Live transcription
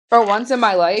For once in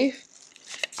my life,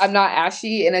 I'm not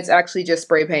ashy and it's actually just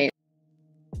spray paint.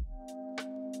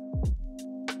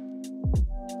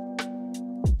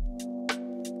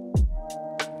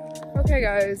 Okay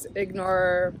guys,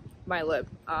 ignore my lip.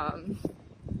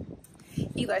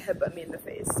 Eli headbutt me in the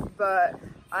face, but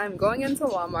I'm going into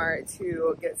Walmart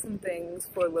to get some things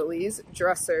for Lily's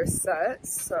dresser set,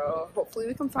 so hopefully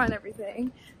we can find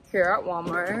everything here at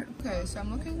Walmart. Okay, so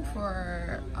I'm looking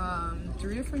for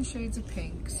 3 different shades of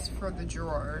pinks for the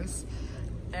drawers,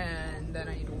 and then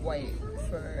I need white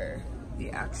for the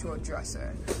actual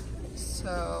dresser.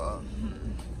 So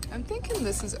I'm thinking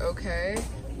this is okay,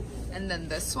 and then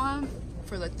this one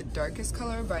for like the darkest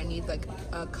color, but I need like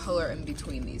a color in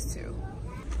between these two.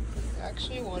 I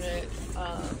actually wanted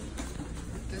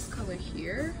this color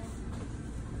here,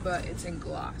 but it's in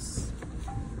gloss.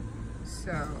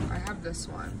 So I have this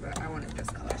one, but I wanted this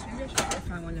color. So maybe I should try to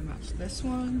find one to match this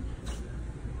one.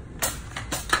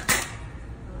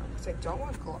 Because I don't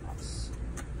want gloss.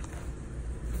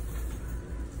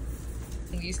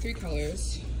 These 3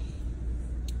 colors.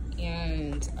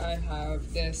 And I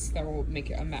have this that will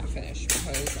make it a matte finish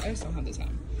because I just don't have the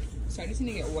time. So I just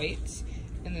need to get white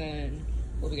and then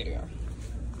we'll be good to go.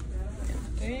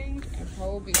 I think I'd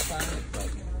probably find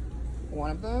like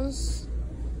one of those,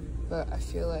 but I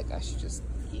feel like I should just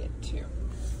get 2.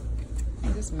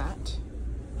 Is this matte?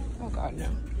 Oh god, no.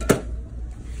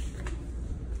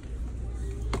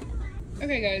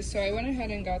 Okay guys, so I went ahead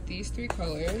and got these 3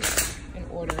 colors in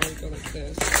order to go like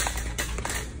this.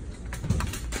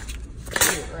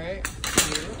 Cute, right?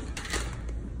 Cute.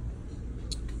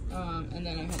 And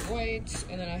then I have white,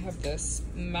 and then I have this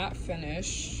matte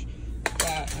finish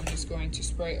that I'm just going to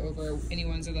spray over any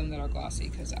ones of them that are glossy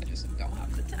because I just don't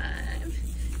have the time.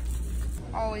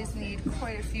 Always need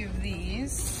quite a few of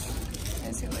these.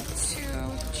 I see like 2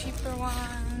 cheaper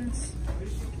ones.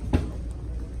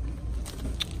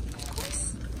 Of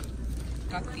course.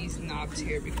 Got these knobs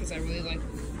here because I really like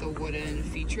the wooden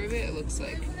feature of it. It looks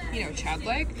like, you know,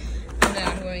 Chad-like. And then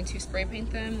I'm going to spray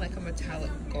paint them like a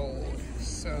metallic gold.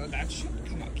 So that should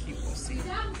come out cute, we'll see.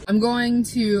 I'm going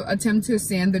to attempt to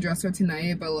sand the dresser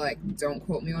tonight, but like, don't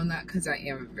quote me on that because I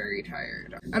am very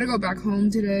tired. I gotta go back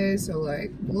home today, so like,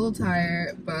 I'm a little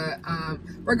tired, but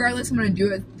regardless, I'm gonna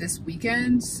do it this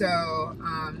weekend. So,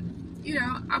 you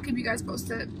know, I'll keep you guys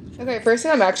posted. Okay, first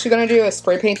thing I'm actually gonna do is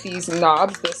spray paint these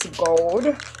knobs, this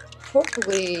gold.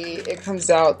 Hopefully it comes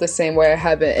out the same way I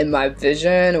have it in my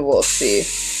vision. We'll see.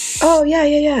 Oh,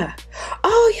 yeah.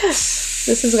 Oh, yes.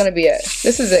 This is gonna be it.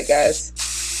 This is it, guys.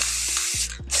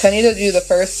 So I need to do the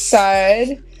first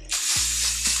side.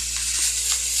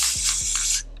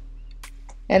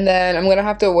 And then I'm gonna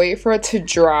have to wait for it to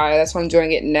dry. That's why I'm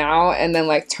doing it now. And then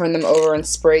like turn them over and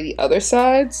spray the other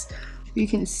sides. You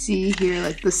can see here,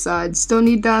 like the sides still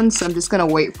need done. So I'm just gonna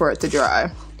wait for it to dry.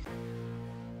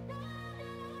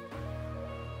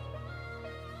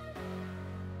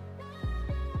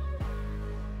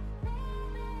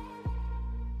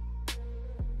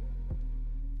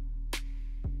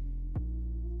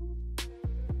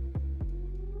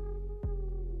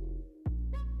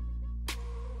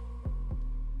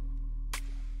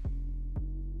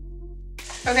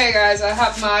 Okay guys, I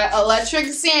have my electric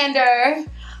sander.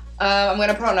 I'm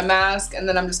gonna put on a mask and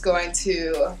then I'm just going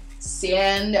to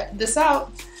sand this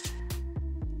out.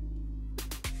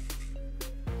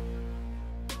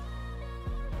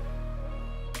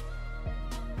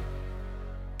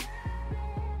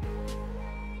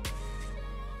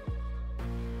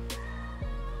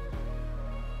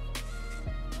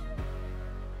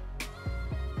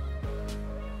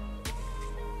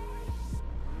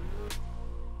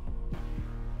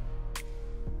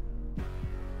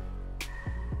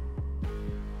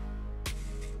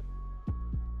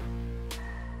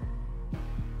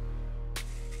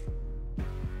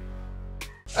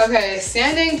 Okay,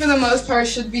 sanding for the most part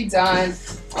should be done.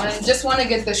 I just want to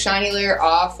get the shiny layer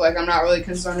off. Like, I'm not really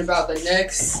concerned about the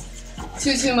nicks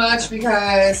too much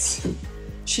because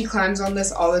she climbs on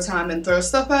this all the time and throws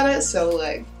stuff at it. So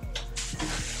like,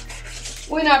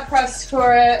 we're not pressed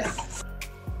for it.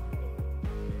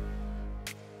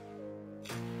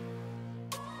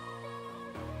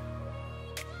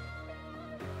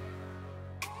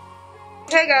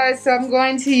 Okay guys, so I'm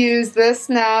going to use this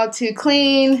now to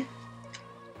clean.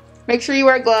 Make sure you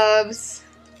wear gloves.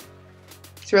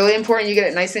 It's really important you get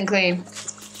it nice and clean.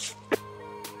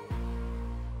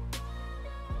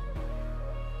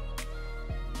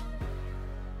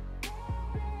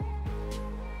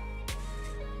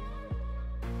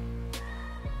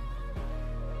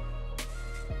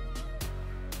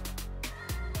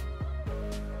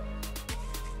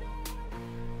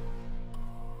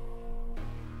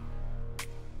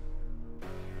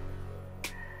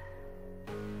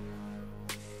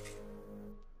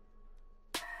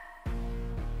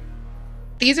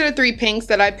 These are the 3 pinks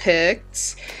that I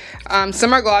picked.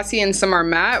 Some are glossy and some are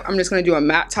matte. I'm just going to do a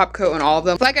matte top coat on all of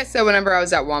them, like I said whenever I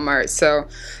was at Walmart. So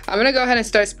I'm going to go ahead and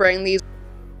start spraying these.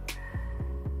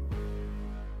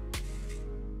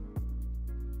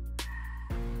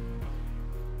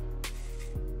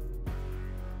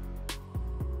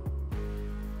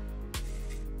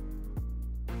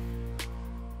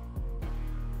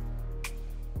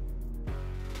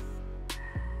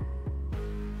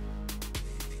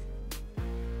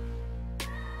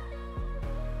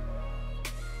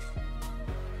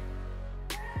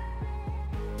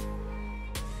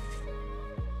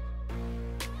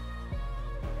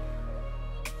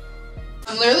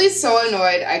 I'm literally so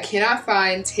annoyed. I cannot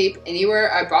find tape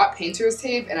anywhere. I bought painter's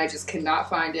tape and I just cannot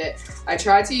find it. I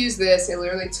tried to use this. It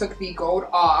literally took the gold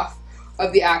off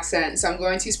of the accent. So I'm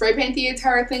going to spray paint the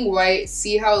entire thing white,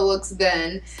 see how it looks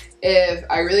then. If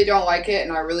I really don't like it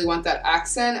and I really want that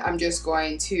accent, I'm just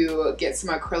going to get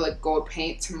some acrylic gold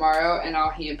paint tomorrow and I'll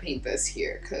hand paint this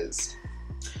here because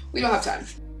we don't have time.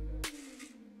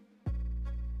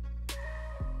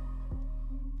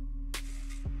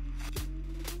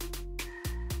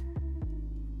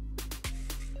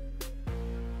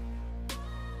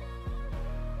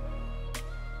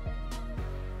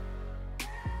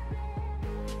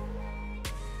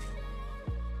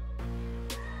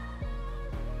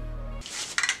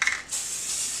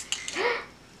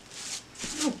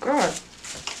 Oh God.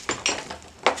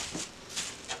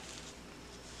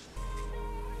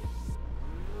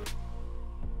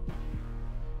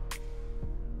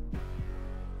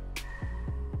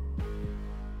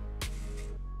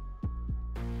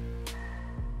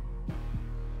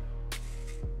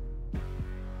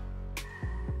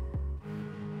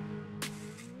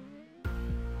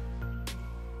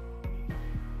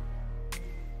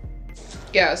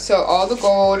 Yeah, so all the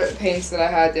gold paints that I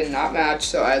had did not match,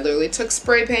 so I literally took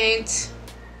spray paint.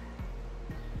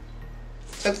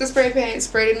 Took the spray paint,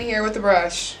 sprayed it in here with the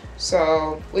brush.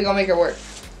 So we gonna make it work.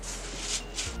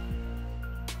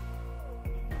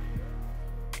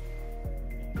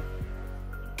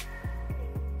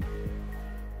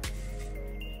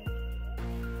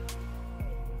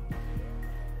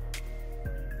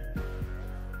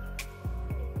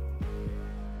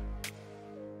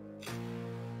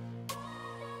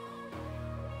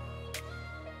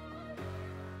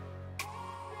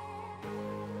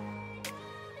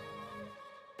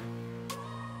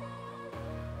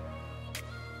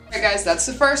 Alright guys, that's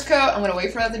the first coat. I'm gonna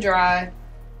wait for that to dry. I'm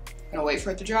gonna wait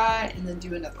for it to dry and then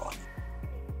do another one.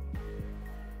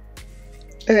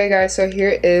 Okay guys, so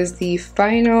here is the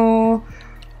final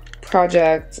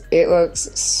project. It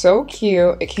looks so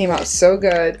cute. It came out so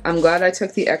good. I'm glad I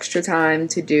took the extra time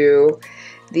to do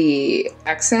the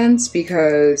accents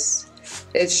because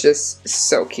it's just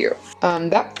so cute.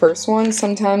 That first one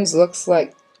sometimes looks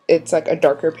like it's like a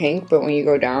darker pink, but when you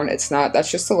go down, it's not. That's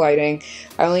just the lighting.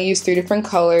 I only used 3 different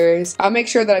colors. I'll make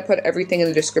sure that I put everything in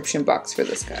the description box for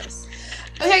this, guys.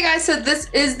 Okay guys, so this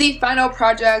is the final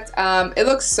project. It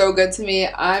looks so good to me.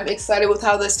 I'm excited with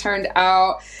how this turned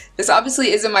out. This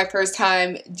obviously isn't my first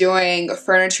time doing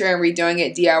furniture and redoing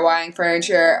it, DIYing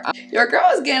furniture. Your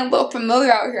girl is getting a little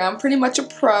familiar out here. I'm pretty much a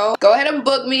pro. Go ahead and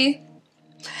book me.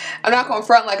 I'm not gonna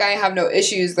front like I have no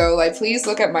issues though. Like, please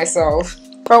look at myself.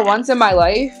 For once in my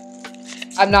life,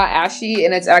 I'm not ashy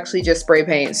and it's actually just spray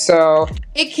paint. So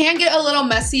it can get a little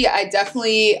messy. I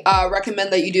definitely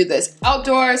recommend that you do this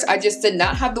outdoors. I just did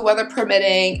not have the weather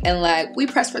permitting, and like, we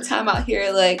pressed for time out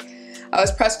here. Like, I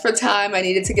was pressed for time. I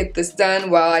needed to get this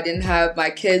done while I didn't have my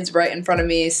kids right in front of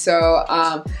me. So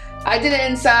I did it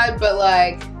inside, but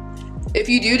like, if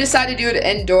you do decide to do it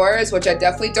indoors, which I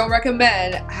definitely don't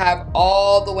recommend, have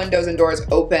all the windows and doors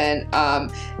open.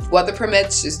 Weather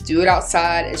permits, just do it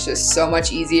outside. It's just so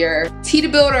much easier. T to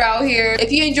builder out here. If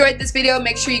you enjoyed this video,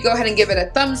 make sure you go ahead and give it a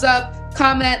thumbs up,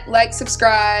 comment, like,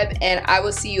 subscribe, and I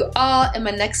will see you all in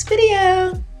my next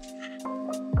video.